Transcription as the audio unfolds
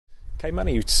Okay,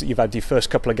 Manny, you've had your first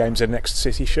couple of games in an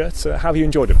Exeter City shirt. How have you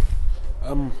enjoyed them?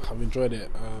 I've enjoyed it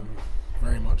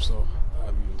very much so.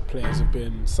 The players have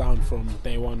been sound from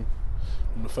day one,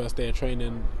 from the first day of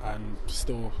training and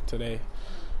still today.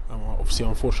 Obviously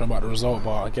unfortunate about the result,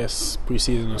 but I guess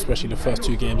pre-season, especially the first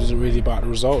two games, isn't really about the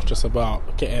result, just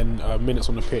about getting minutes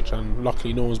on the pitch, and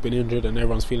luckily no one's been injured and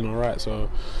everyone's feeling alright, so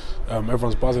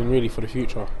everyone's buzzing really for the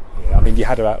future. Yeah, I mean, you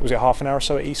had about, was it half an hour or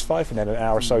so at East Fife and then an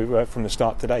hour or so from the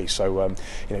start today, so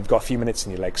you've got a few minutes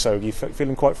in your legs, so you're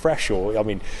feeling quite fresh, or I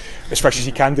mean, as fresh as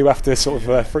you can do after sort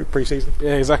of pre-season?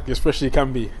 Yeah, exactly, as fresh as you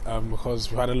can be, because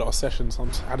we've had a lot of sessions.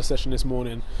 I had a session this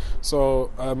morning,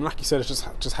 so like you said, it's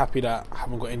just happy that I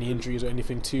haven't got any injuries or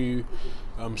anything too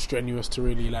strenuous to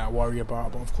really worry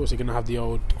about, but of course you're going to have the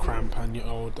old cramp and your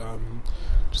old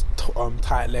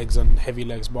tight legs and heavy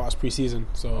legs, but it's pre-season,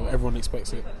 so everyone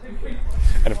expects it.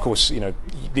 And of course, you're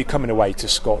coming away to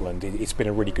Scotland. It's been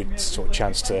a really good sort of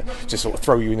chance to sort of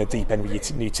throw you in the deep end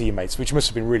with your new teammates, which must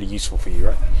have been really useful for you,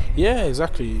 right? Yeah,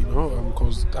 exactly.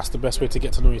 Because that's the best way to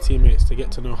get to know your teammates, to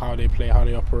get to know how they play, how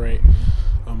they operate.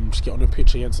 Just get on the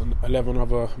pitch against 11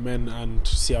 other men and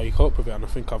see how you cope with it. And I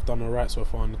think I've done all right so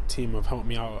far, and the team have helped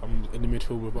me out. I'm in the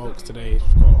midfield with Oaks today.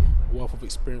 He's got a wealth of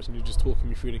experience, and he's just talking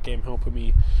me through the game, helping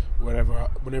me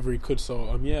whenever he could. So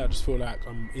I just feel like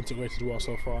I'm integrated well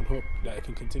so far, and hope that it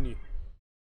can continue.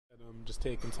 And I'm just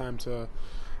taking time to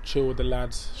chill with the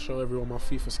lads, show everyone my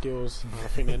FIFA skills. I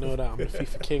think they know that I'm the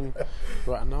FIFA king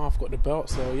right now. I've got the belt,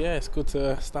 so yeah, it's good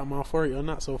to stamp my authority on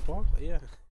that so far. But yeah.